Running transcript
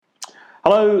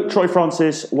Hello, Troy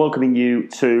Francis, welcoming you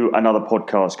to another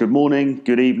podcast. Good morning,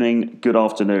 good evening, good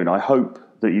afternoon. I hope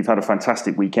that you've had a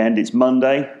fantastic weekend. It's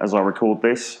Monday as I record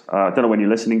this. I don't know when you're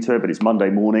listening to it, but it's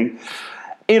Monday morning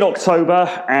in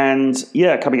October. And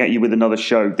coming at you with another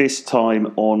show, this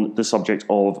time on the subject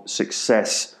of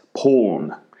success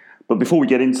porn. But before we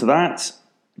get into that,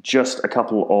 just a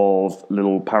couple of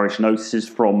little parish notices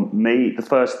from me. The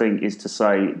first thing is to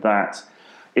say that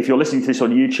if you're listening to this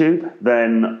on YouTube,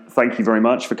 then thank you very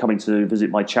much for coming to visit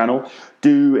my channel.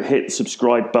 Do hit the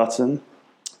subscribe button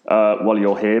while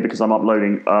you're here, because I'm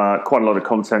uploading quite a lot of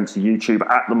content to YouTube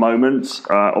at the moment.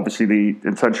 Obviously, the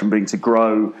intention being to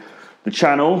grow the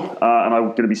channel, and I'm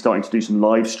going to be starting to do some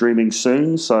live streaming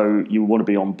soon, so you want to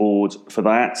be on board for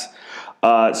that.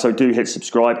 So do hit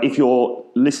subscribe. If you're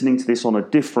listening to this on a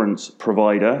different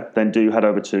provider, then do head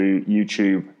over to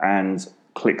YouTube and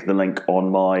click the link on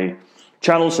my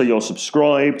channel so you're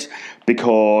subscribed,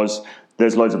 because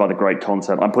there's loads of other great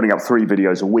content. I'm putting up 3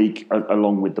 videos a week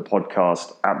along with the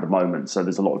podcast at the moment, so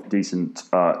there's a lot of decent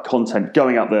content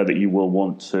going up there that you will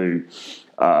want to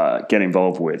get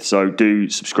involved with. So do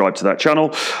subscribe to that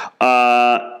channel.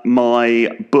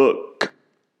 My book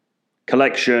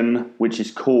collection, which is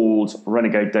called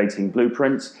Renegade Dating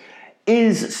Blueprint,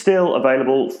 is still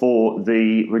available for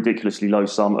the ridiculously low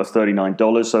sum of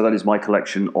 $39. So that is my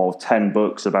collection of 10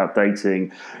 books about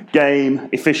dating, game,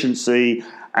 efficiency,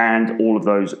 and all of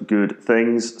those good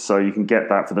things. So you can get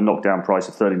that for the knockdown price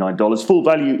of $39. Full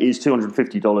value is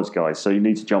 $250, guys. So you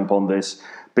need to jump on this,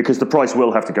 because the price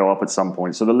will have to go up at some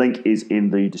point. So the link is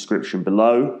in the description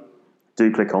below.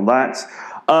 Do click on that.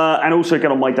 And also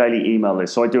get on my daily email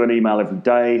list. So I do an email every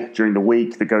day during the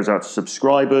week that goes out to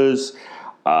subscribers.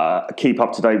 Keep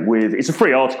up to date with, it's a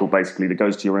free article basically that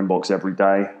goes to your inbox every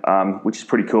day, which is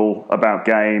pretty cool, about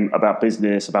game, about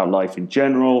business, about life in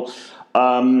general.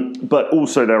 But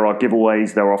also there are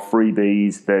giveaways, there are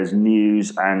freebies, there's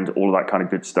news and all of that kind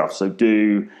of good stuff. So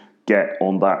do get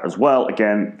on that as well.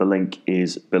 Again, the link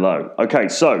is below. Okay,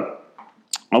 so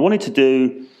I wanted to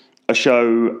do a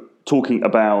show talking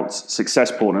about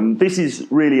success porn, and this is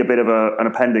really a bit of an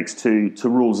appendix to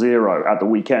Rule Zero at the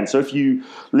weekend. So if you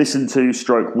listen to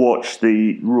 / watch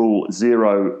the Rule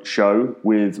Zero show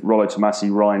with Rollo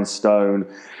Tomassi, Ryan Stone,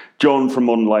 John from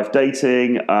Modern Life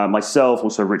Dating, myself,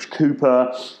 also Rich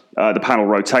Cooper, the panel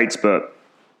rotates, but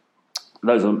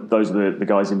those are the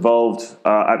guys involved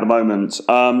at the moment.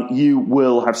 You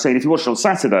will have seen, if you watched on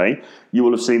Saturday, you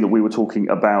will have seen that we were talking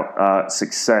about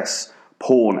success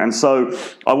porn. And so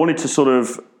I wanted to sort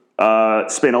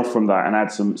of spin off from that and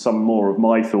add some more of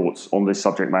my thoughts on this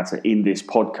subject matter in this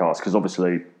podcast, because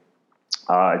obviously,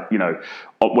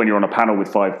 when you're on a panel with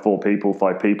five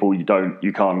people,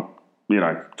 you can't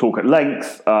talk at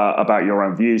length about your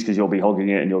own views, because you'll be hogging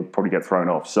it and you'll probably get thrown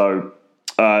off. So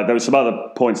there were some other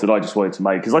points that I just wanted to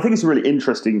make, because I think it's a really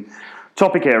interesting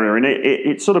topic area, and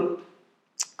it's sort of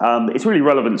it's really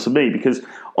relevant to me, because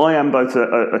I am both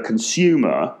a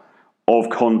consumer of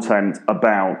content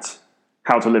about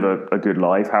how to live a good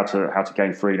life, how to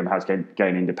gain freedom, how to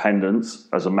gain independence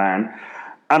as a man,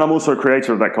 and I'm also a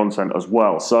creator of that content as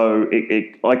well. So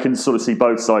I can sort of see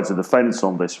both sides of the fence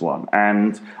on this one,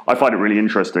 and I find it really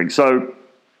interesting. So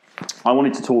I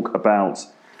wanted to talk about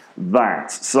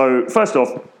that. So first off,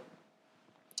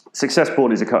 success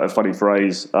porn is a kind of funny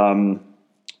phrase.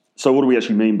 So what do we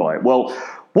actually mean by it? Well,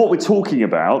 what we're talking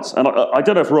about, and I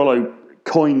don't know if Rollo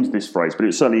coined this phrase, but it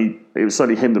was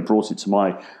certainly him that brought it to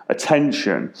my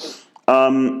attention.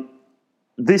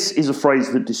 This is a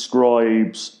phrase that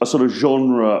describes a sort of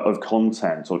genre of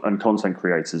content and content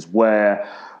creators where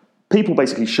people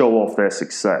basically show off their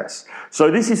success.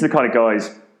 So this is the kind of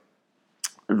guys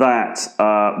that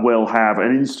will have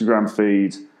an Instagram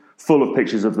feed full of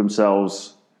pictures of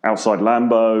themselves outside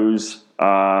Lambos,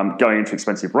 going into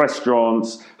expensive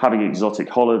restaurants, having exotic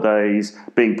holidays,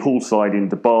 being poolside in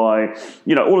Dubai,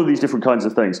 all of these different kinds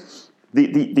of things.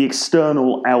 The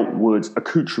external outward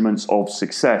accoutrements of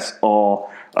success are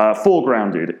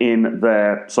foregrounded in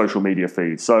their social media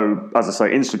feed. So, as I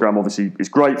say, Instagram obviously is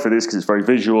great for this because it's very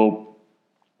visual,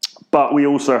 but we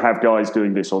also have guys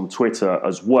doing this on Twitter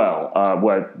as well,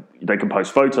 where they can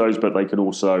post photos, but they can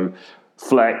also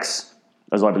flex,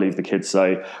 as I believe the kids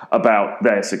say, about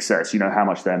their success, how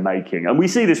much they're making. And we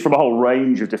see this from a whole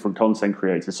range of different content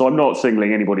creators. So I'm not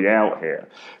singling anybody out here.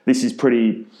 This is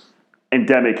pretty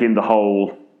endemic in the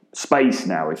whole space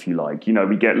now, if you like.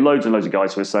 We get loads and loads of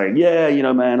guys who are saying,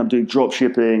 man, I'm doing drop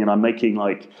shipping and I'm making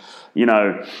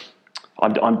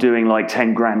I'm doing like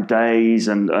 10 grand days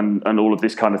and all of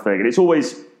this kind of thing. And it's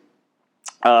always,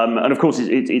 and of course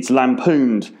it's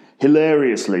lampooned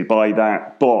hilariously by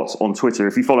that bot on Twitter.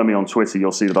 If you follow me on Twitter,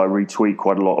 you'll see that I retweet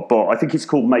quite a lot of bot. I think it's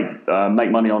called Make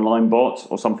Money Online Bot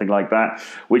or something like that,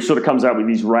 which sort of comes out with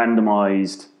these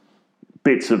randomized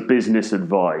bits of business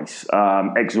advice,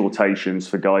 exhortations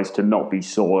for guys to not be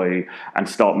soy and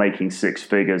start making 6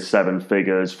 figures, 7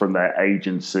 figures from their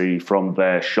agency, from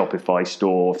their Shopify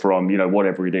store, from,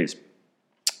 whatever it is.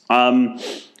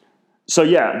 So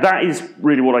yeah, that is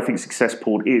really what I think success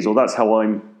porn is, or that's how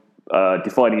I'm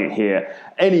defining it here.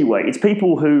 Anyway, it's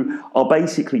people who are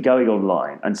basically going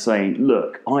online and saying,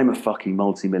 look, I'm a fucking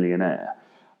multimillionaire,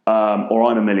 or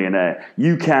I'm a millionaire.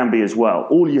 You can be as well.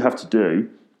 All you have to do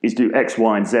is do X,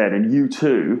 Y, and Z, and you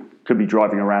too could be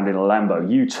driving around in a Lambo.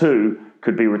 You too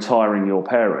could be retiring your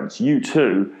parents. You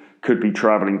too could be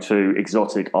traveling to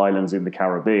exotic islands in the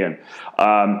Caribbean.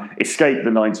 Escape the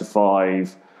 9 to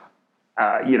 5.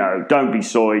 Don't be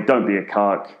soy, don't be a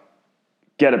cuck.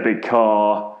 Get a big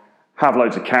car, have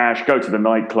loads of cash, go to the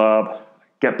nightclub,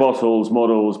 get bottles,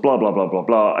 models, blah, blah, blah, blah,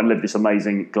 blah, and live this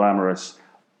amazing, glamorous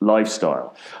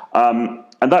lifestyle.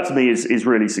 And that to me is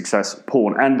really success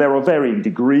porn. And there are varying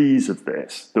degrees of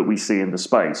this that we see in the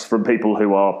space from people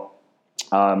who are,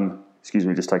 excuse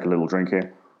me, just take a little drink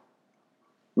here.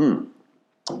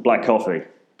 Black coffee.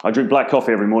 I drink black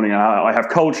coffee every morning, and I have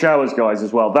cold showers, guys,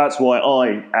 as well. That's why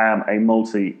I am a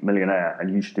multi-millionaire,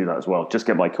 and you should do that as well. Just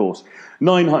get my course.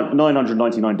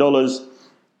 $999.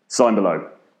 Sign below.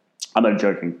 I'm only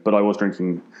joking, but I was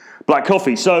drinking black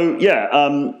coffee. So,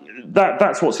 yeah,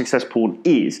 that's what success porn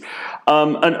is.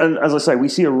 And as I say, we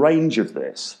see a range of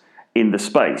this in the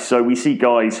space. So we see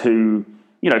guys who,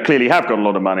 clearly have got a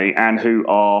lot of money and who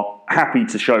are happy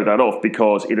to show that off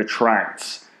because it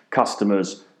attracts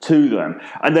customers to them.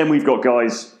 And then we've got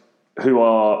guys who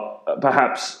are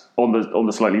perhaps on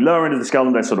the slightly lower end of the scale,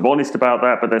 and they're sort of honest about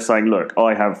that, but they're saying, look,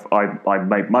 I've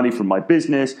made money from my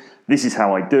business, this is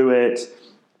how I do it,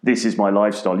 this is my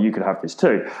lifestyle, you could have this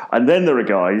too. And then there are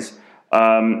guys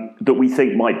that we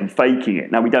think might be faking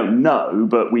it. Now we don't know,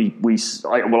 but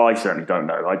I certainly don't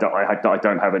know. I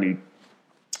don't have any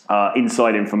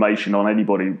inside information on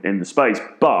anybody in the space,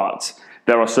 but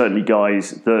there are certainly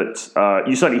guys that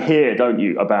you certainly hear, don't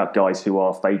you, about guys who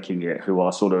are faking it, who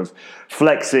are sort of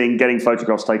flexing, getting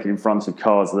photographs taken in front of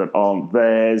cars that aren't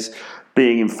theirs,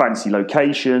 being in fancy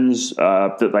locations,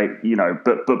 that they,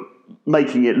 but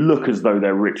making it look as though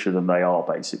they're richer than they are,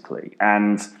 basically.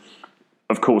 And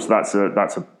of course, that's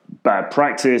a bad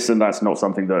practice, and that's not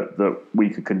something that we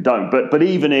could condone. But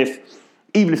even if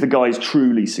the guy is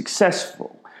truly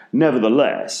successful,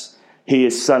 nevertheless, he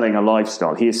is selling a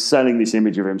lifestyle. He is selling this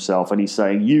image of himself, and he's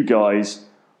saying, you guys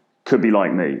could be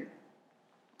like me.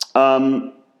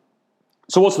 So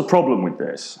what's the problem with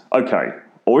this? Okay,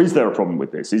 or is there a problem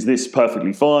with this? Is this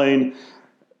perfectly fine?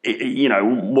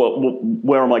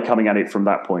 Where am I coming at it from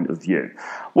that point of view?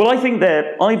 Well, I think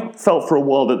I felt for a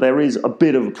while that there is a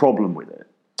bit of a problem with it,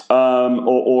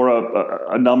 or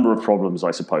a number of problems,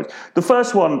 I suppose. The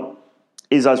first one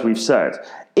is, as we've said,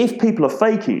 if people are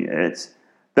faking it,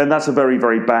 then that's a very,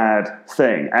 very bad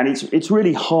thing. And it's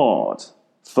really hard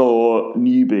for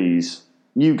new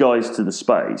guys to the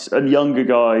space, and younger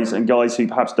guys and guys who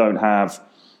perhaps don't have,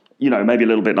 maybe a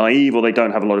little bit naive, or they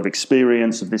don't have a lot of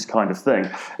experience of this kind of thing.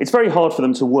 It's very hard for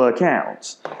them to work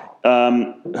out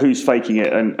who's faking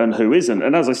it and who isn't.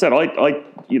 And as I said,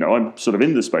 I'm sort of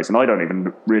in the space, and I don't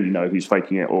even really know who's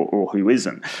faking it or who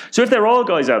isn't. So if there are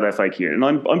guys out there faking it, and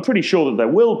I'm pretty sure that there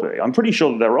will be, I'm pretty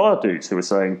sure that there are dudes who are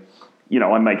saying,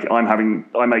 I make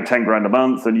 10 grand a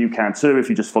month, and you can too if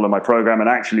you just follow my program. And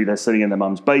actually, they're sitting in their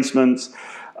mum's basement,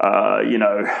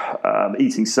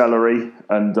 eating celery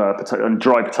and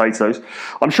dry potatoes.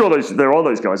 I'm sure there are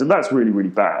those guys, and that's really, really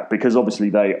bad, because obviously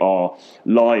they are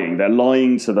lying. They're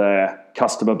lying to their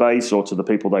customer base, or to the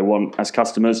people they want as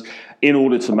customers, in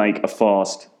order to make a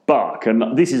fast buck.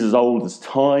 And this is as old as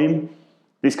time.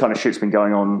 This kind of shit's been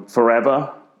going on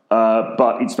forever.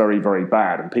 But it's very, very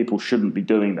bad, and people shouldn't be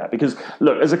doing that. Because,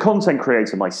 look, as a content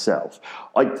creator myself,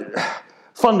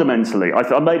 fundamentally,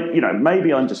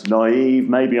 maybe I'm just naive,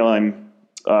 maybe I'm,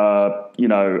 a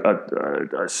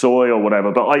soy or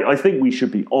whatever, but I think we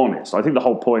should be honest. I think the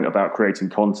whole point about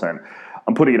creating content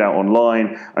and putting it out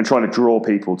online and trying to draw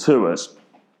people to us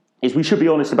is we should be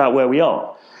honest about where we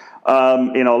are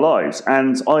in our lives.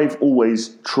 And I've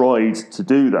always tried to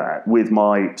do that with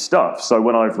my stuff. So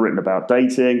when I've written about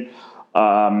dating,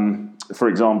 for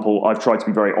example, I've tried to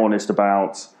be very honest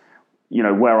about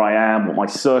where I am, what my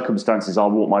circumstances are,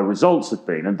 what my results have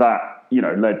been. And that,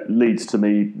 leads to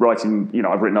me writing,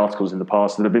 I've written articles in the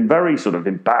past that have been very sort of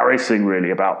embarrassing,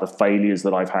 really, about the failures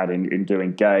that I've had in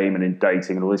doing game and in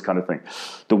dating and all this kind of thing.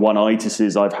 The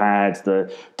one-itises I've had,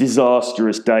 the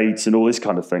disastrous dates and all this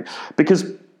kind of thing.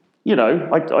 Because,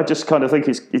 I just kind of think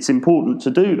it's important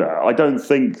to do that. I don't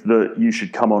think that you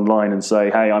should come online and say,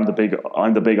 hey, I'm the big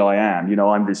I am.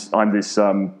 I'm this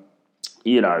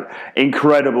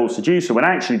incredible seducer, when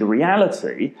actually the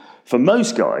reality for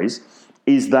most guys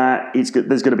is that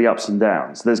there's going to be ups and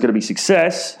downs. There's going to be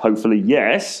success, hopefully,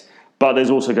 yes, but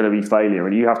there's also going to be failure,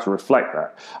 and you have to reflect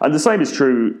that. And the same is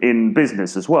true in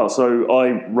business as well. So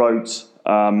I wrote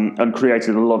and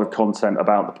created a lot of content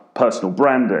about the personal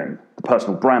branding, the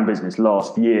personal brand business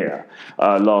last year.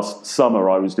 Last summer,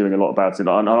 I was doing a lot about it,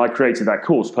 and I created that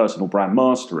course, Personal Brand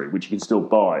Mastery, which you can still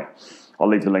buy. I'll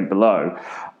leave the link below.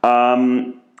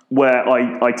 Where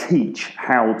I teach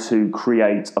how to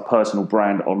create a personal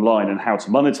brand online and how to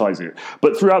monetize it.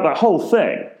 But throughout that whole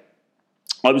thing,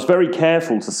 I was very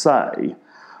careful to say,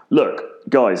 look,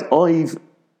 guys, I've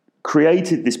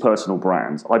created this personal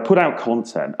brand. I put out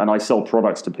content and I sell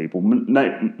products to people,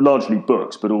 largely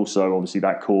books, but also obviously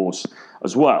that course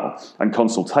as well, and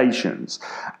consultations.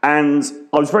 And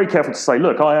I was very careful to say,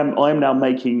 look, I am now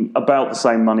making about the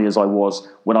same money as I was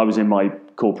when I was in my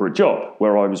corporate job,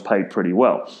 where I was paid pretty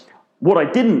well. What I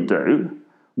didn't do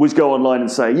was go online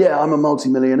and say, yeah, I'm a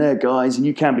multimillionaire, guys, and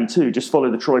you can be too. Just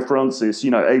follow the Troy Francis,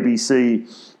 ABC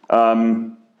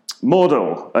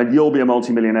model, and you'll be a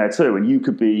multimillionaire too. And you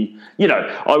could be,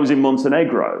 I was in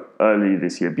Montenegro earlier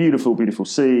this year. Beautiful, beautiful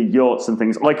sea, yachts and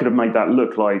things. I could have made that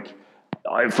look like,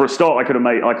 for a start, I could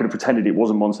have pretended it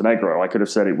wasn't Montenegro. I could have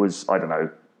said it was, I don't know,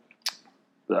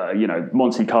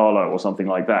 Monte Carlo or something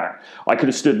like that. I could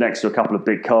have stood next to a couple of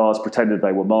big cars, pretended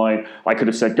they were mine. I could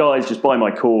have said, guys, just buy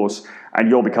my course and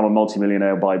you'll become a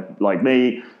multimillionaire like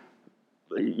me.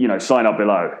 Sign up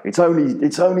below. It's only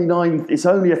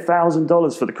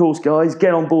 $1,000 for the course, guys.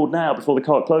 Get on board now before the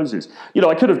cart closes.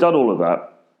 I could have done all of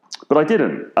that, but I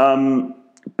didn't,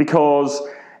 because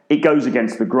it goes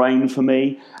against the grain for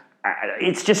me.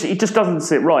 It just doesn't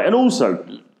sit right. And also,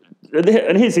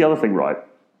 and here's the other thing, right,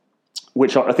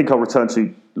 which I think I'll return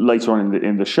to later on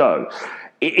in the show.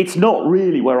 It's not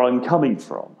really where I'm coming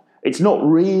from. It's not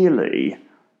really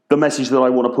the message that I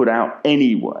want to put out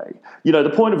anyway.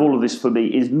 The point of all of this for me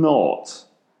is not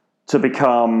to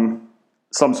become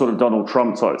some sort of Donald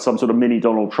Trump type, some sort of mini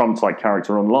Donald Trump type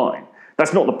character online.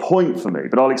 That's not the point for me,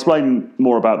 but I'll explain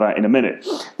more about that in a minute.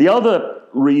 The other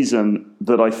reason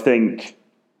that I think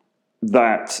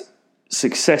that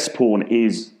success porn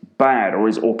is bad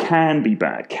or can be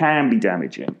bad, can be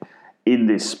damaging in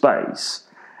this space,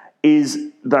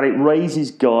 is that it raises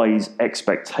guys'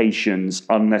 expectations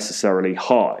unnecessarily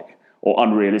high or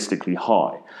unrealistically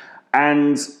high.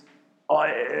 And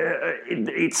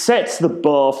it sets the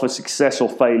bar for success or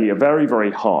failure very,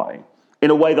 very high in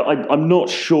a way that I'm not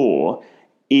sure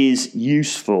is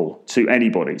useful to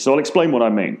anybody. So I'll explain what I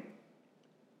mean.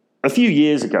 A few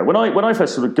years ago, when I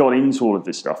first sort of got into all of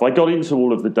this stuff, I got into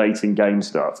all of the dating game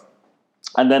stuff.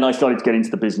 And then I started to get into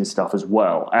the business stuff as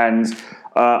well. And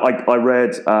I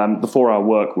read The 4-Hour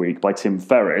Workweek by Tim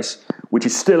Ferriss, which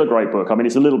is still a great book. I mean,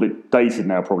 it's a little bit dated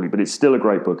now probably, but it's still a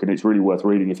great book and it's really worth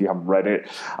reading if you haven't read it.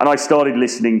 And I started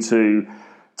listening to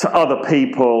other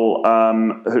people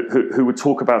who would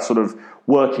talk about sort of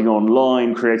working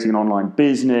online, creating an online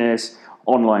business,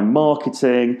 online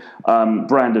marketing,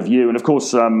 brand of you. And of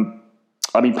course,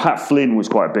 Pat Flynn was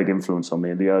quite a big influence on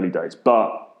me in the early days,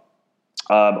 but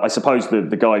I suppose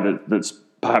the guy that's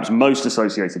perhaps most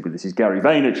associated with this is Gary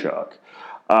Vaynerchuk.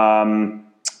 And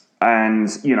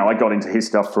I got into his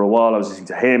stuff for a while. I was listening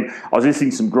to him. I was listening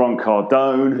to some Grant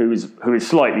Cardone, who is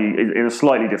slightly in a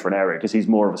slightly different area because he's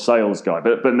more of a sales guy,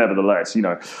 but nevertheless,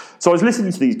 So I was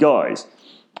listening to these guys,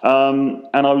 and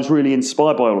I was really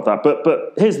inspired by all of that.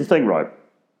 But here's the thing, right?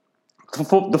 The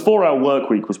 4-Hour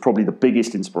Workweek was probably the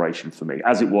biggest inspiration for me,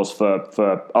 as it was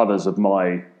for others of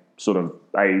my sort of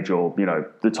age or,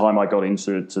 the time I got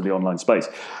into the online space.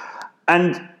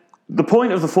 And the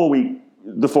point of the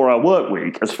 4-Hour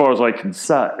Workweek, as far as I can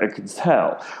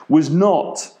tell, was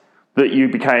not that you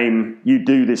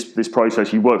do this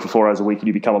process, you work for 4 hours a week and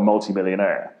you become a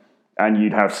multimillionaire and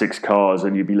you'd have 6 cars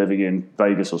and you'd be living in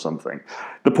Vegas or something.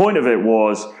 The point of it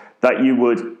was that you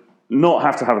would not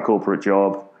have to have a corporate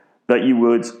job, that you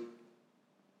would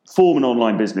form an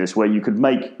online business where you could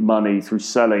make money through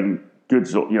selling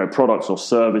goods or products or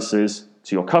services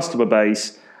to your customer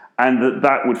base, and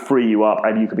that would free you up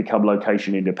and you could become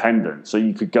location independent. So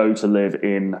you could go to live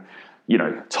in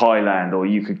Thailand, or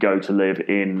you could go to live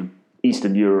in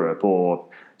Eastern Europe or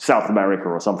South America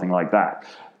or something like that.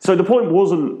 So the point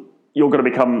wasn't you're going to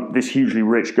become this hugely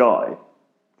rich guy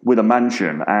with a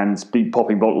mansion and be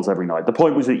popping bottles every night. The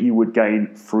point was that you would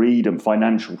gain freedom,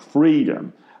 financial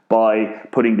freedom, by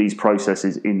putting these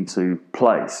processes into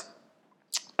place.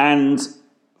 And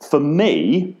for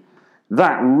me,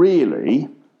 that really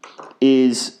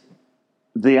is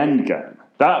the end game.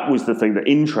 That was the thing that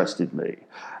interested me.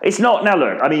 It's not, now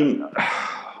look, I mean,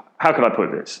 how can I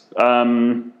put this?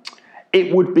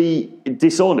 It would be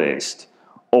dishonest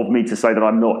of me to say that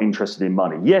I'm not interested in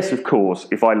money. Yes, of course,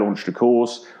 if I launched a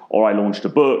course or I launched a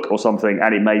book or something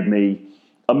and it made me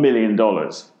 $1 million,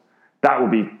 that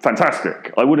would be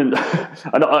fantastic. I wouldn't,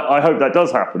 and I hope that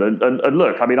does happen. And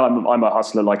look, I mean, I'm a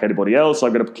hustler like anybody else.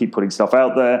 I'm going to keep putting stuff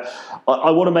out there.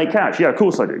 I want to make cash. Yeah, of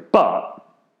course I do. But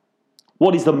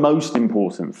what is the most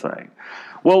important thing?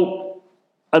 Well,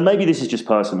 and maybe this is just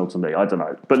personal to me. I don't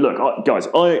know. But look, guys,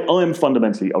 I am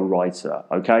fundamentally a writer.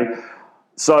 Okay,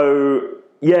 so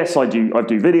yes, I do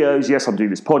videos. Yes, I'm doing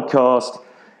this podcast.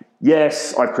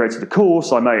 Yes, I've created a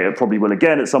course. I probably will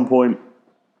again at some point.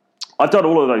 I've done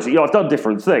all of those. I've done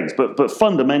different things, but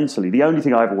fundamentally, the only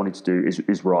thing I ever wanted to do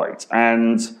is write.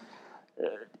 And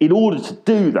in order to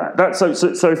do that, so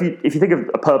if you think of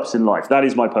a purpose in life, that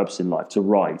is my purpose in life, to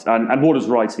write. And what does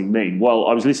writing mean? Well,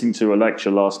 I was listening to a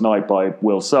lecture last night by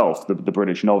Will Self, the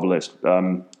British novelist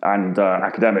and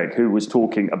academic, who was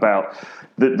talking about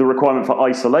the requirement for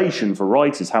isolation for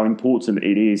writers, how important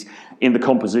it is in the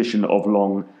composition of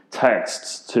long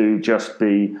texts to just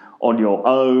be on your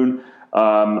own,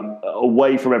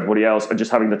 away from everybody else, and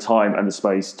just having the time and the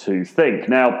space to think.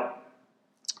 Now,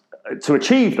 to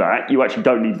achieve that, you actually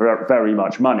don't need very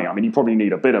much money. I mean, you probably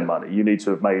need a bit of money. You need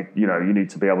to have made, you need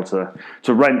to be able to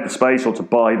rent the space or to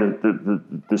buy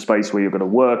the space where you're going to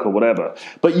work or whatever.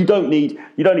 But you don't need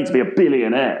to be a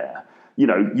billionaire.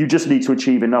 You just need to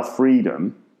achieve enough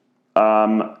freedom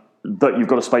that you've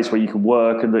got a space where you can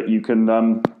work and that you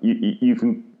can you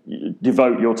can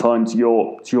devote your time to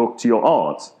your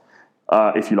art.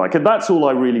 If you like. And that's all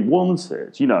I really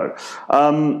wanted,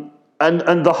 And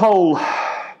the whole,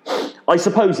 I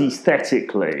suppose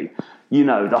aesthetically,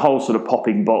 the whole sort of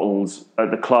popping bottles at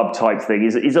the club type thing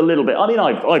is a little bit, I mean,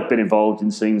 I've been involved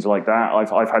in scenes like that.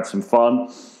 I've had some fun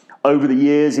over the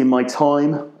years in my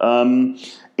time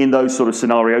in those sort of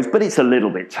scenarios, but it's a little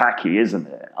bit tacky, isn't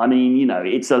it? I mean,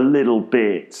 it's a little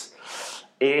bit...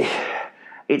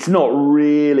 It's not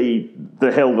really the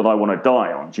hill that I want to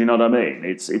die on. Do you know what I mean?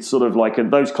 It's sort of like,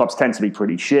 and those clubs tend to be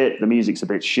pretty shit. The music's a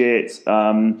bit shit.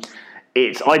 I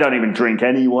don't even drink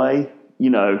anyway.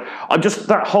 I'm just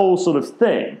that whole sort of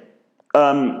thing.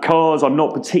 Cars, I'm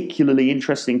not particularly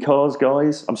interested in cars,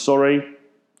 guys. I'm sorry.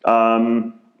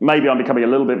 Maybe I'm becoming a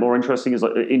little bit more interested as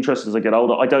I get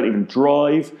older. I don't even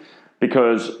drive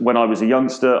because when I was a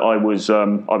youngster, I was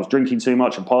drinking too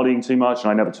much and partying too much,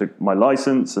 and I never took my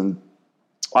license, and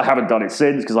I haven't done it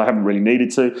since because I haven't really needed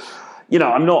to.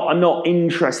 I'm not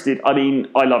interested. I mean,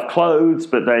 I love clothes,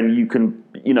 but then you can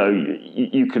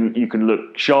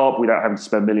look sharp without having to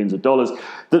spend millions of dollars.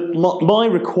 My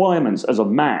requirements as a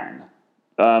man,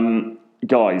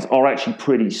 guys, are actually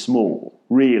pretty small.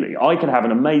 Really, I can have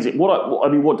an amazing.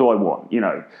 What do I want?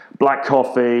 Black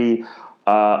coffee,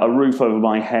 a roof over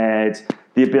my head,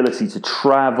 the ability to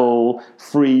travel,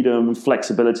 freedom,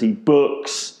 flexibility,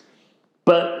 books,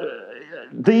 but.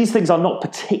 These things are not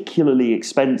particularly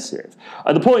expensive.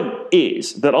 And the point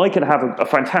is that I can have a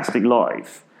fantastic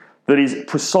life that is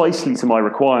precisely to my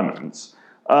requirements,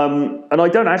 and I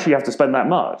don't actually have to spend that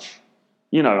much.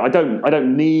 I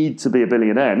don't need to be a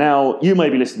billionaire. Now, you may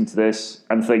be listening to this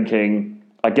and thinking,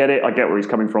 I get it, I get where he's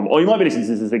coming from. Or you might be listening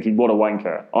to this and thinking, what a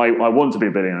wanker. I want to be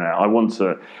a billionaire. I want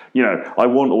to, I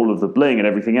want all of the bling and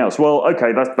everything else. Well,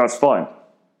 okay, that's fine.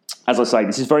 As I say,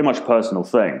 this is very much a personal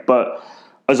thing, but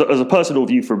as a personal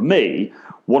view from me,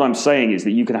 what I'm saying is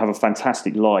that you can have a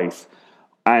fantastic life,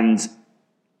 and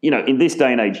in this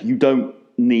day and age, you don't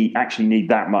actually need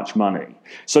that much money.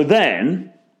 So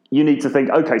then you need to think,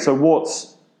 okay, so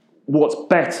what's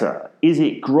better? Is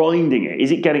it grinding it?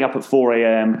 Is it getting up at 4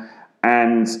 a.m.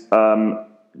 and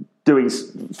doing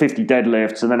 50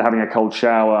 deadlifts and then having a cold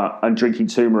shower and drinking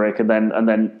turmeric and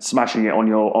then smashing it on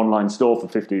your online store for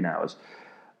 15 hours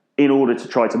in order to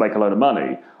try to make a load of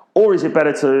money? Or is it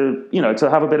better to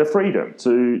have a bit of freedom,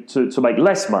 to make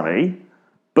less money,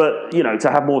 but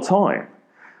to have more time,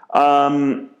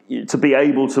 to be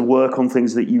able to work on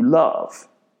things that you love?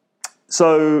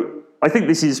 So I think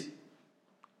this is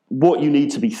what you need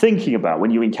to be thinking about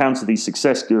when you encounter these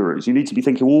success gurus. You need to be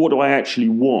thinking, well, what do I actually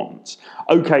want?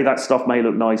 Okay, that stuff may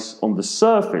look nice on the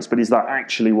surface, but is that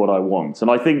actually what I want?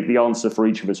 And I think the answer for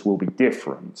each of us will be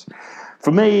different.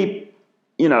 For me,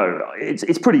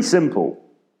 it's pretty simple.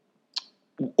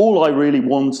 All I really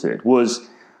wanted was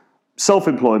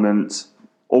self-employment,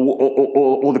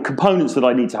 or the components that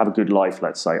I need to have a good life,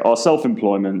 let's say, are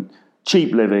self-employment,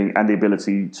 cheap living, and the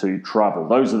ability to travel.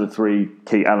 Those are the three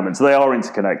key elements. They are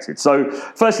interconnected. So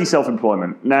firstly,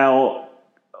 self-employment. Now,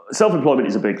 self-employment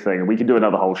is a big thing, and we can do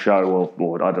another whole show,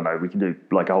 or I don't know, we can do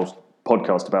like a whole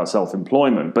podcast about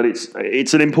self-employment, but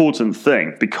it's an important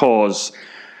thing because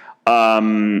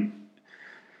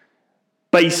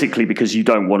basically because you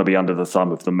don't want to be under the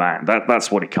thumb of the man.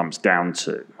 That's what it comes down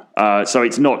to. So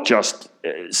it's not just,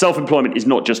 self-employment is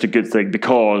not just a good thing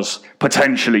because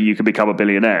potentially you can become a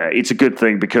billionaire. It's a good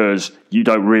thing because you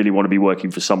don't really want to be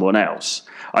working for someone else.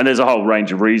 And there's a whole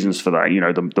range of reasons for that,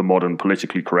 the modern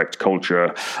politically correct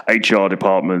culture, HR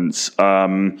departments,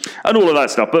 and all of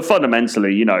that stuff. But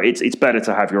fundamentally, it's better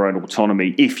to have your own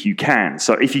autonomy if you can.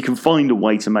 So if you can find a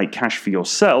way to make cash for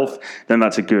yourself, then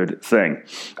that's a good thing.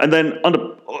 And then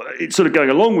it's sort of going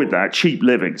along with that, cheap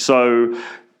living. So,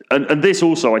 and this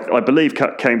also, I believe,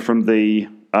 came from the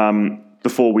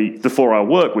 4-hour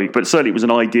work week, but certainly it was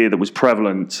an idea that was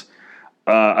prevalent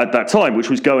at that time, which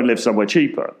was go and live somewhere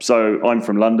cheaper. So I'm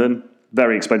from London,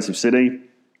 very expensive city.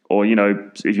 Or,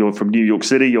 if you're from New York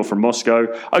City, you're from Moscow.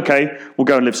 Okay, we'll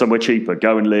go and live somewhere cheaper.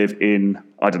 Go and live in,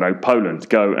 I don't know, Poland.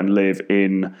 Go and live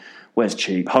in, where's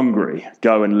cheap? Hungary.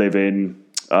 Go and live in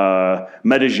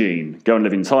Medellin. Go and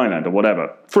live in Thailand or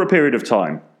whatever for a period of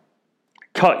time.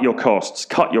 Cut your costs,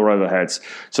 cut your overheads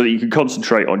so that you can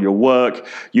concentrate on your work.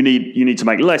 You need to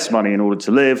make less money in order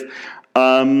to live.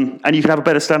 And you can have a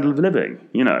better standard of living,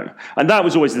 And that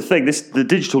was always the thing. The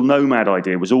digital nomad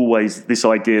idea was always this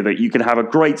idea that you can have a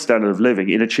great standard of living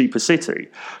in a cheaper city.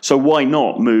 So why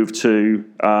not move to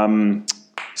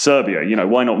Serbia?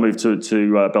 Why not move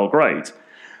to Belgrade?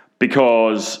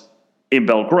 Because in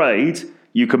Belgrade,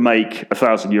 you can make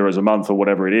 €1,000 a month or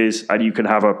whatever it is, and you can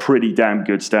have a pretty damn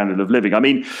good standard of living. I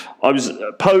mean, I was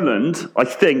Poland, I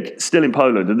think, still in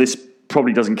Poland, and this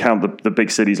probably doesn't count the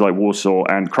big cities like Warsaw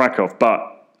and Krakow,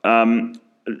 but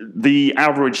the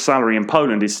average salary in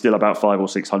Poland is still about €500 or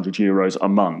 €600 a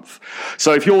month.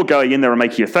 So if you're going in there and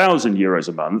making €1,000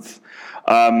 a month,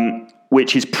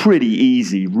 which is pretty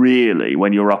easy, really,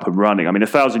 when you're up and running. I mean,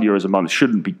 €1,000 a month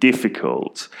shouldn't be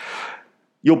difficult.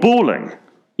 You're balling.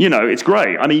 It's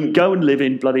great. I mean, go and live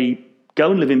in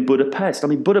Budapest. I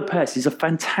mean, Budapest is a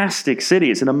fantastic city.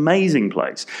 It's an amazing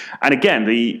place. And again,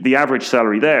 the average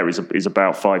salary there is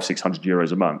about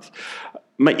 €500-600 a month.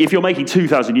 If you're making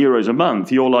 €2,000 a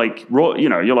month, you're like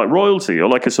royalty. You're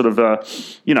like a sort of,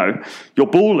 you're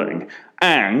balling.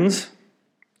 And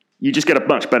you just get a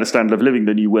much better standard of living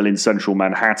than you will in central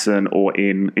Manhattan or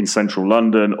in central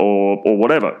London or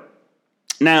whatever.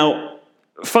 Now,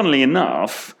 funnily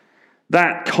enough,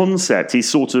 that concept is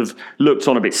sort of looked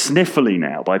on a bit sniffily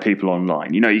now by people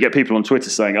online. You get people on Twitter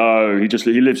saying, oh,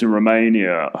 he lives in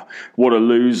Romania, what a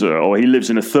loser, or he lives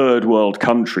in a third world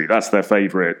country. That's their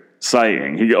favorite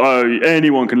saying.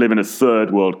 Anyone can live in a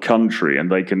third world country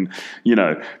and they can,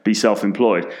 be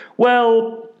self-employed.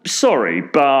 Well, sorry,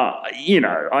 but,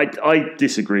 I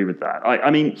disagree with that.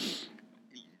 I mean,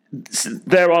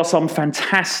 there are some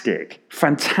fantastic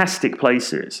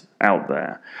places out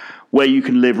there where you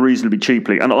can live reasonably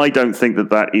cheaply. And I don't think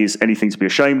that is anything to be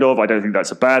ashamed of. I don't think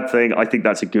that's a bad thing. I think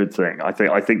that's a good thing. I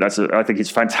think it's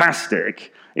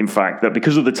fantastic, in fact, that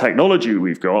because of the technology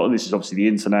we've got, and this is obviously the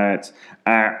internet,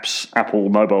 apps, Apple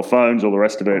mobile phones, all the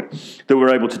rest of it, that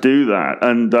we're able to do that.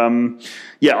 And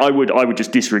I would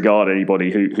just disregard anybody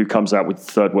who comes out with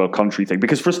the third world country thing,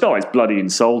 because for a start, it's bloody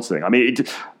insulting. I mean,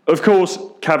 of course,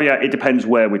 caveat, it depends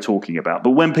where we're talking about.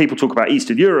 But when people talk about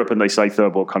Eastern Europe and they say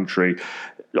third world country,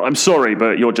 I'm sorry,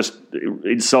 but you're just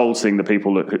insulting the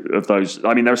people of those.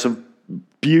 I mean, there are some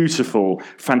beautiful,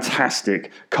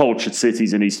 fantastic, cultured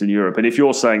cities in Eastern Europe, and if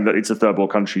you're saying that it's a third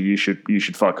world country, you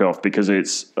should fuck off, because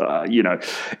it's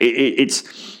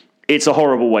it's a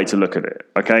horrible way to look at it.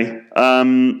 Okay.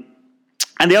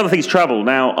 And the other thing is travel.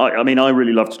 Now, I mean, I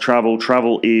really love to travel.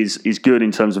 Travel is good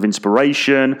in terms of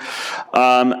inspiration.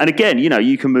 And again,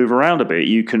 you can move around a bit.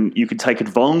 You can take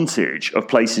advantage of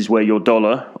places where your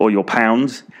dollar or your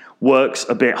pound works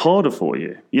a bit harder for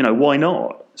you. Why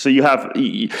not? So you have,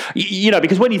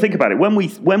 because when you think about it, when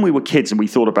we were kids and we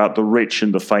thought about the rich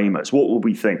and the famous, what would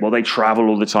we think? Well, they travel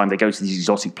all the time. They go to these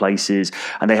exotic places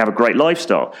and they have a great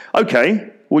lifestyle.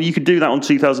 Okay, well, you could do that on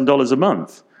 $2,000 a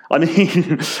month. I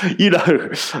mean,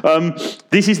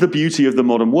 this is the beauty of the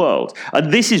modern world.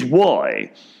 And this is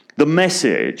why the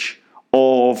message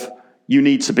of you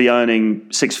need to be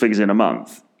earning six figures in a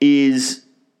month is,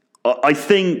 I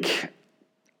think,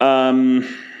 how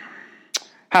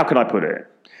can I put it?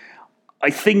 I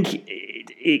think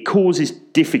it causes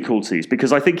difficulties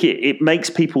because I think it makes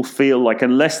people feel like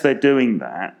unless they're doing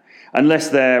that, unless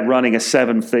they're running a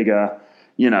seven-figure,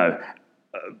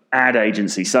 ad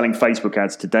agency selling Facebook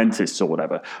ads to dentists or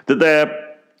whatever, that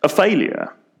they're a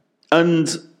failure. And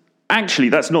actually,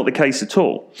 that's not the case at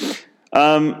all.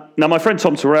 Now, my friend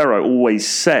Tom Torero always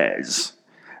says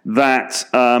that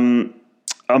a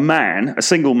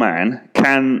single man,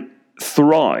 can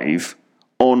thrive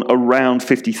on around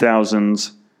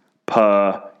 50,000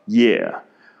 per year.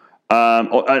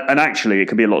 And actually, it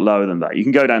can be a lot lower than that. You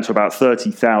can go down to about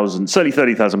 30,000, certainly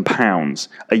 30,000 pounds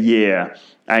a year,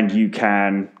 and you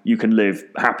can live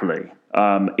happily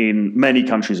in many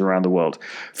countries around the world.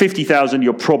 50,000,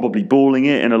 you're probably balling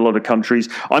it in a lot of countries.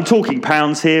 I'm talking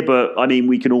pounds here, but I mean,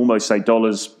 we can almost say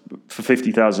dollars for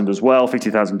 50,000 as well.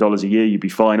 $50,000 a year, you'd be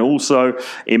fine also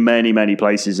in many, many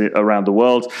places around the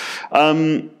world.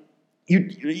 Guys,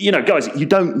 you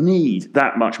don't need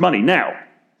that much money. Now,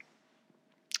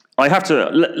 I have to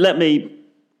let me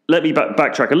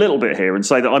backtrack a little bit here and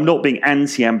say that I'm not being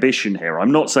anti-ambition here.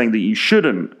 I'm not saying that you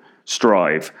shouldn't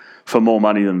strive for more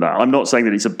money than that. I'm not saying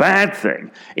that it's a bad thing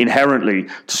inherently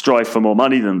to strive for more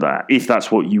money than that if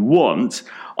that's what you want.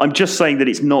 I'm just saying that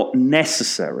it's not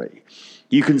necessary.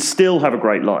 You can still have a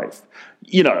great life.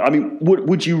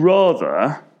 Would you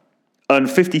rather earn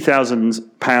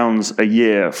 £50,000 a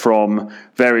year from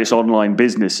various online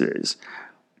businesses,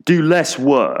 do less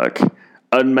work,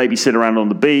 and maybe sit around on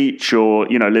the beach or,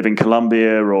 live in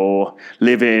Colombia or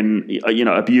live in,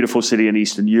 a beautiful city in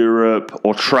Eastern Europe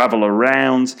or travel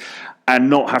around and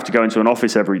not have to go into an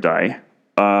office every day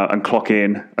and clock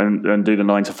in and do the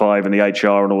 9 to 5 and the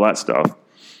HR and all that stuff?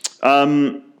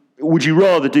 Would you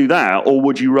rather do that, or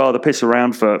would you rather piss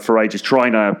around for ages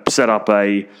trying to set up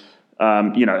a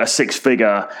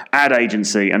six-figure ad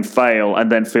agency and fail and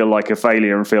then feel like a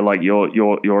failure and feel like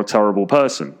you're a terrible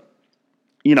person?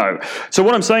 So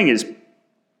what I'm saying is,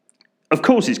 of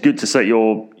course, it's good to set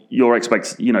you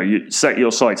set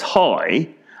your sights high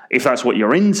if that's what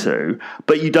you're into,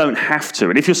 but you don't have to.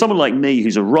 And if you're someone like me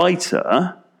who's a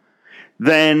writer,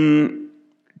 then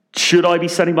should I be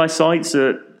setting my sights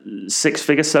at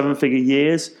six-figure, seven-figure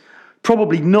years?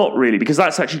 Probably not really, because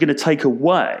that's actually going to take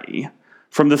away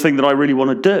from the thing that I really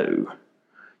want to do.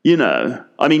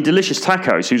 Delicious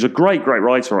Tacos, who's a great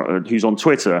writer, who's on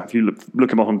Twitter. If you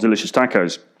look him up on Delicious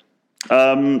Tacos,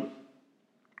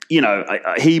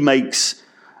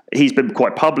 he's been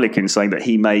quite public in saying that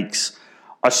he makes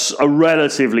a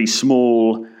relatively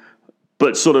small,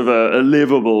 but sort of a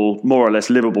livable, more or less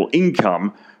livable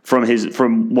income from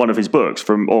one of his books,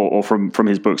 from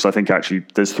his books. I think actually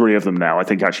there's three of them now. I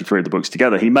think actually three of the books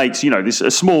together. He makes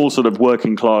a small sort of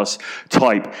working class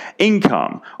type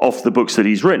income off the books that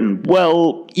he's written.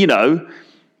 Well,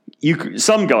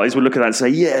 some guys would look at that and say,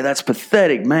 yeah, that's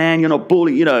pathetic, man. You're not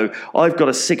balling. I've got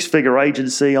a six-figure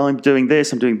agency. I'm doing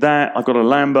this. I'm doing that. I've got a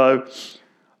Lambo.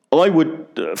 I would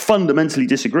fundamentally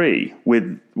disagree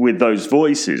with those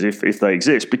voices if they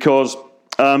exist, because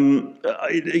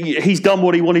he's done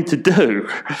what he wanted to do.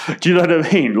 Do you know what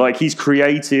I mean? Like, he's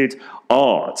created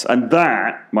art, and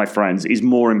that, my friends, is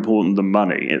more important than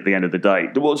money at the end of the day.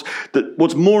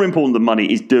 What's more important than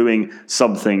money is doing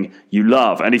something you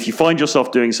love. And if you find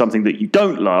yourself doing something that you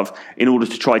don't love in order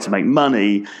to try to make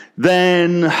money,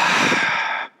 then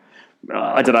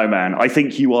I don't know, man. I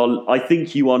think you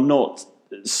are not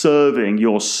serving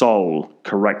your soul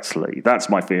correctly. That's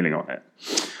my feeling on it.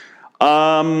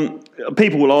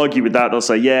 People will argue with that. They'll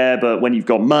say, yeah, but when you've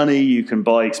got money, you can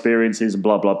buy experiences and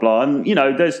blah, blah, blah. And,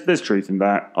 there's truth in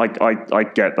that. I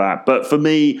get that. But for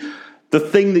me, the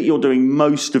thing that you're doing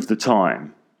most of the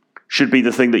time should be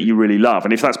the thing that you really love.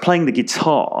 And if that's playing the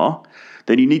guitar,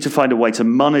 then you need to find a way to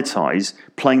monetize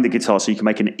playing the guitar so you can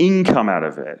make an income out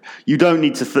of it. You don't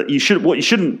need to. What you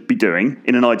shouldn't be doing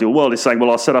in an ideal world is saying, "Well,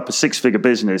 I'll set up a six-figure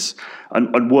business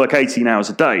and work 18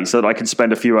 hours a day so that I can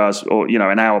spend a few hours or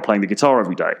an hour playing the guitar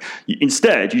every day."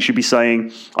 Instead, you should be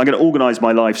saying, "I'm going to organize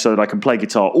my life so that I can play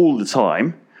guitar all the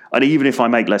time, and even if I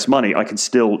make less money, I can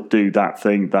still do that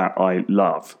thing that I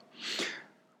love."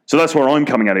 So that's where I'm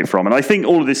coming at it from. And I think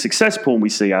all of this success porn we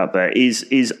see out there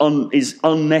is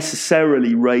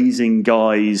unnecessarily raising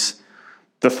guys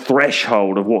the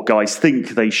threshold of what guys think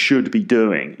they should be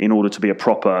doing in order to be a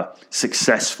proper,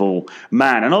 successful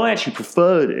man. And I actually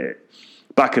preferred it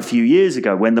back a few years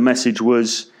ago when the message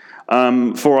was,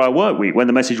 for our work week, when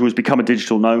the message was become a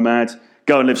digital nomad,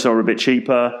 go and live somewhere a bit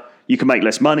cheaper. You can make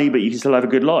less money, but you can still have a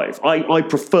good life. I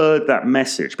preferred that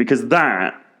message because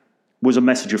that was a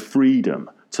message of freedom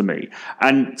to me.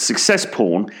 And success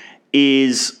porn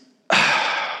is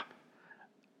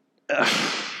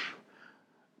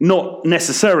not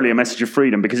necessarily a message of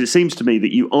freedom, because it seems to me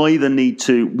that you either need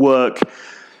to work,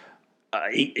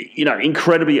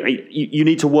 incredibly, you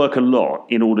need to work a lot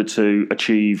in order to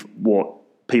achieve what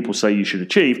people say you should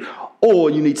achieve, or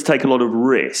you need to take a lot of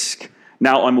risk.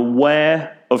 Now, I'm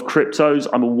aware of cryptos.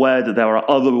 I'm aware that there are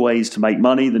other ways to make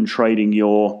money than trading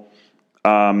your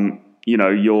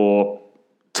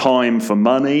time for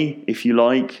money, if you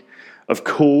like. Of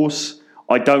course,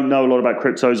 I don't know a lot about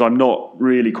cryptos. I'm not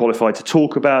really qualified to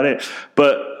talk about it.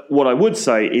 But what I would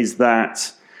say is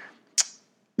that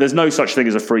there's no such thing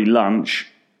as a free lunch,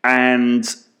 and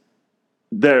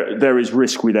there is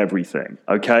risk with everything,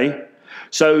 okay?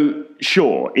 So,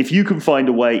 sure, if you can find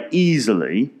a way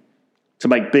easily to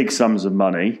make big sums of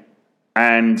money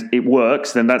and it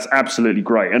works, then that's absolutely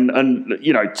great. And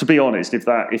to be honest, if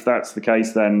that's the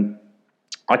case, then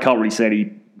I can't really see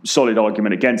any solid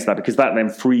argument against that, because that then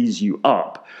frees you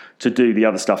up to do the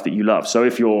other stuff that you love. So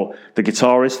if you're the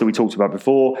guitarist that we talked about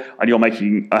before and you're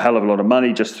making a hell of a lot of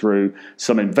money just through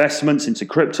some investments into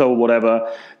crypto or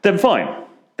whatever, then fine.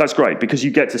 That's great, because you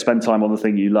get to spend time on the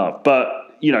thing you love. But,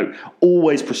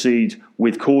 always proceed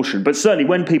with caution. But certainly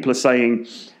when people are saying,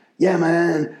 yeah,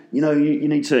 man, you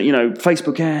need to,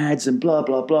 Facebook ads and blah,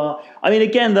 blah, blah. I mean,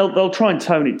 again, they'll try and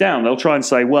tone it down. They'll try and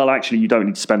say, well, actually, you don't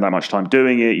need to spend that much time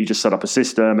doing it. You just set up a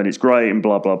system and it's great and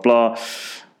blah, blah, blah.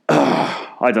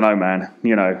 I don't know, man.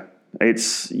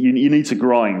 It's you need to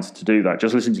grind to do that.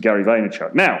 Just listen to Gary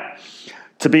Vaynerchuk. Now,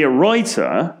 to be a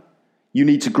writer, you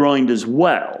need to grind as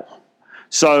well.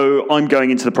 So I'm going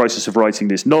into the process of writing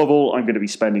this novel. I'm going to be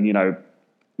spending,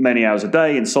 many hours a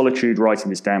day in solitude writing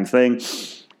this damn thing.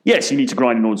 Yes, you need to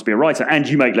grind in order to be a writer, and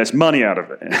you make less money out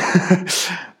of it.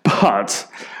 But,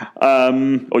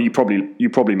 or you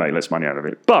probably make less money out of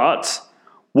it. But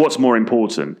what's more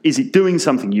important? Is it doing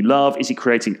something you love? Is it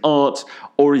creating art?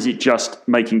 Or is it just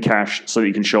making cash so that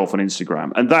you can show off on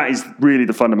Instagram? And that is really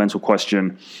the fundamental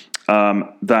question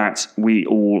that we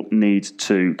all need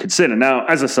to consider. Now,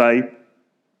 as I say,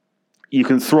 you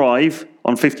can thrive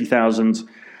on £50,000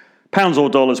 or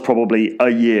dollars probably a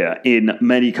year in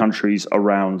many countries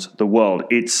around the world.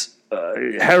 It's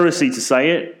heresy to say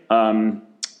it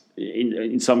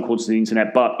in some quarters of the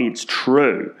internet, but it's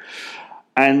true.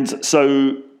 And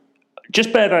so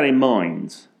just bear that in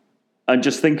mind and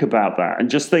just think about that and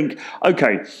just think,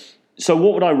 okay, so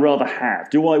what would I rather have?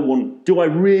 Do I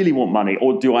really want money,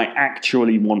 or do I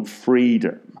actually want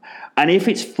freedom? And if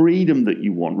it's freedom that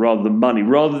you want rather than money,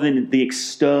 rather than the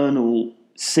external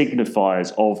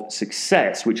signifiers of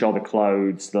success, which are the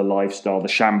clothes, the lifestyle, the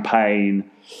champagne,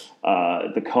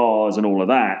 the cars and all of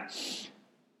that,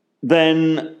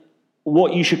 then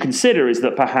what you should consider is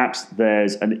that perhaps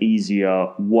there's an easier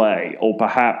way, or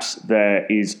perhaps there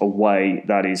is a way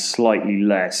that is slightly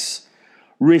less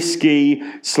risky,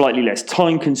 slightly less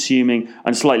time-consuming,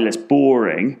 and slightly less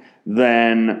boring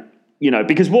than,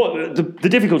 because what the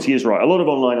difficulty is, right, a lot of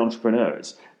online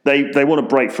entrepreneurs, they want to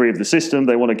break free of the system,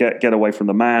 they want to get away from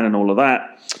the man and all of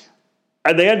that,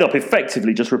 and they end up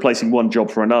effectively just replacing one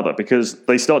job for another, because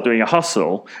they start doing a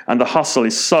hustle, and the hustle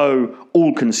is so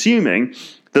all-consuming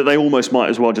that they almost might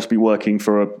as well just be working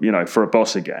for a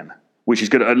boss again, which is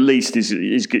good. At least is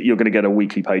you're going to get a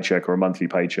weekly paycheck or a monthly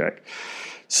paycheck.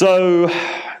 So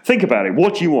think about it.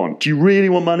 What do you want? Do you really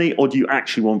want money, or do you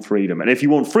actually want freedom? And if you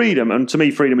want freedom, and to me,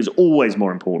 freedom is always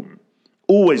more important.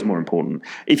 Always more important.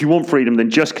 If you want freedom, then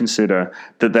just consider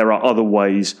that there are other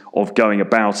ways of going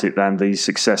about it than these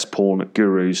success porn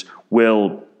gurus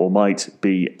will or might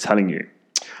be telling you.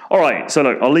 All right, so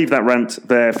look, I'll leave that rant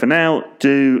there for now.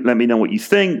 Do let me know what you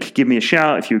think. Give me a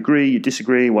shout if you agree, you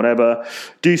disagree, whatever.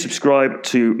 Do subscribe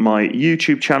to my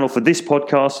YouTube channel for this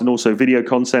podcast and also video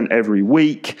content every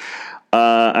week.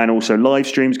 And also live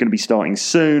streams going to be starting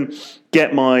soon.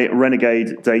 Get my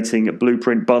Renegade Dating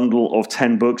Blueprint bundle of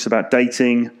 10 books about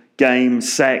dating, game,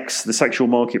 sex, the sexual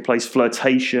marketplace,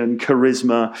 flirtation,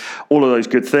 charisma, all of those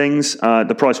good things.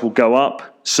 The price will go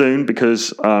up soon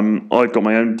because I've got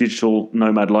my own digital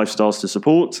nomad lifestyles to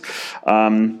support.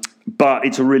 But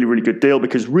it's a really, really good deal,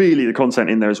 because really the content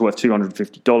in there is worth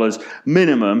 $250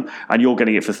 minimum, and you're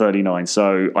getting it for $39.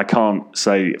 So I can't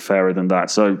say fairer than that.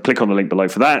 So click on the link below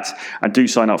for that, and do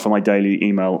sign up for my daily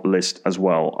email list as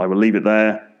well. I will leave it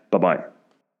there. Bye-bye.